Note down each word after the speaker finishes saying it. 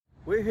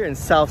We're here in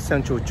South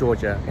Central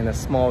Georgia in a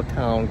small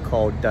town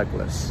called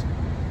Douglas.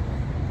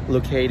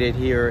 Located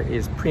here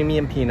is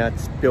Premium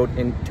Peanuts, built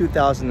in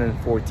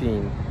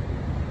 2014.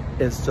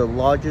 It's the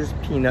largest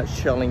peanut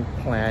shelling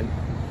plant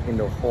in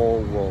the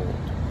whole world.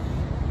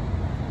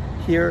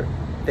 Here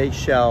they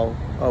shell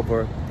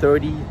over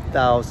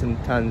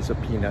 30,000 tons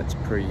of peanuts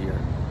per year.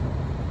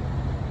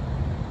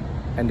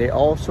 And they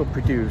also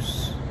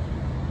produce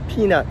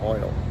peanut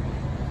oil,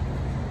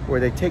 where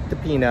they take the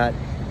peanut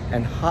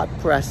and hot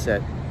press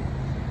it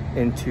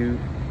into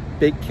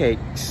big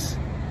cakes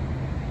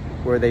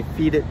where they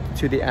feed it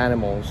to the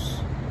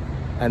animals,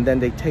 and then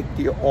they take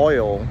the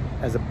oil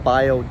as a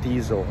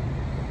biodiesel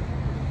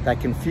that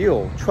can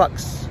fuel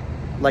trucks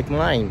like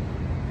mine.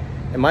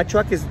 And my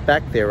truck is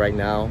back there right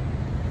now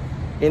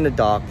in the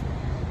dock.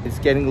 It's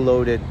getting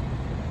loaded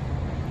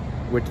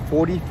with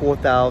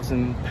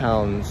 44,000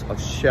 pounds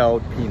of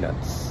shelled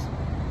peanuts.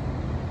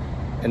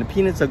 And the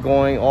peanuts are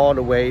going all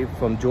the way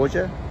from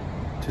Georgia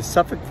to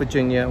Suffolk,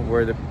 Virginia,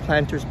 where the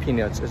Planters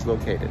Peanuts is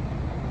located.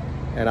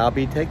 And I'll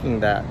be taking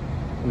that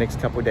next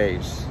couple of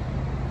days.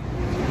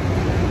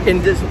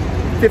 In this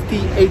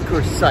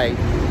 50-acre site,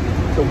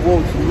 the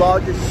world's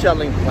largest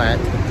shelling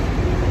plant,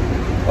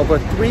 over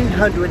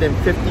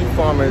 350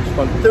 farmers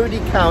from 30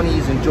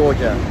 counties in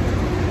Georgia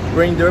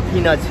bring their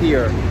peanuts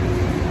here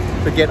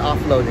to get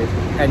offloaded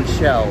and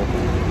shelled.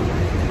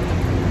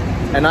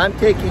 And I'm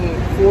taking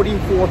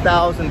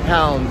 44,000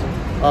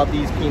 pounds of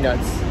these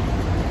peanuts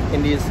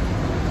in these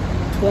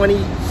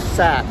 20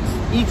 sacks.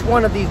 Each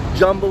one of these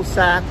jumbo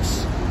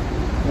sacks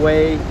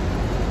weigh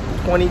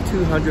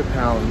 2,200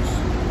 pounds.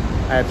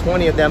 I have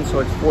 20 of them, so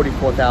it's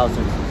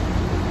 44,000.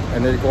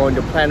 And they're going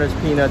to Planters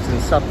Peanuts in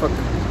Suffolk,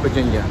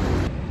 Virginia.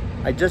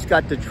 I just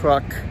got the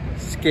truck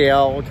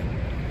scaled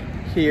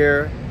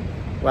here.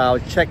 Well,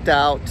 checked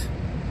out,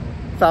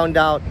 found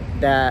out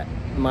that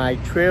my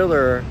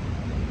trailer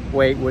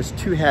weight was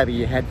too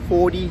heavy. It had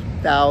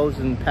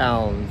 40,000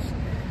 pounds.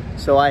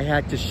 So I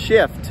had to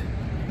shift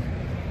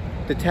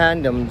the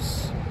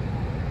tandems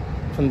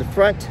from the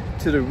front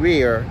to the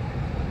rear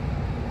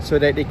so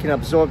that it can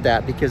absorb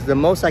that, because the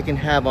most I can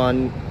have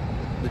on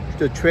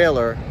the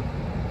trailer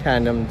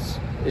tandems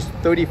is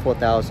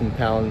 34,000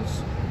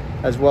 pounds,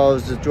 as well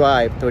as the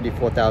drive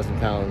 34,000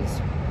 pounds.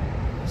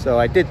 So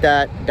I did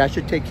that. That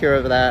should take care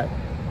of that.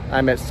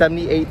 I'm at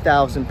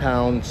 78,000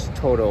 pounds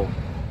total.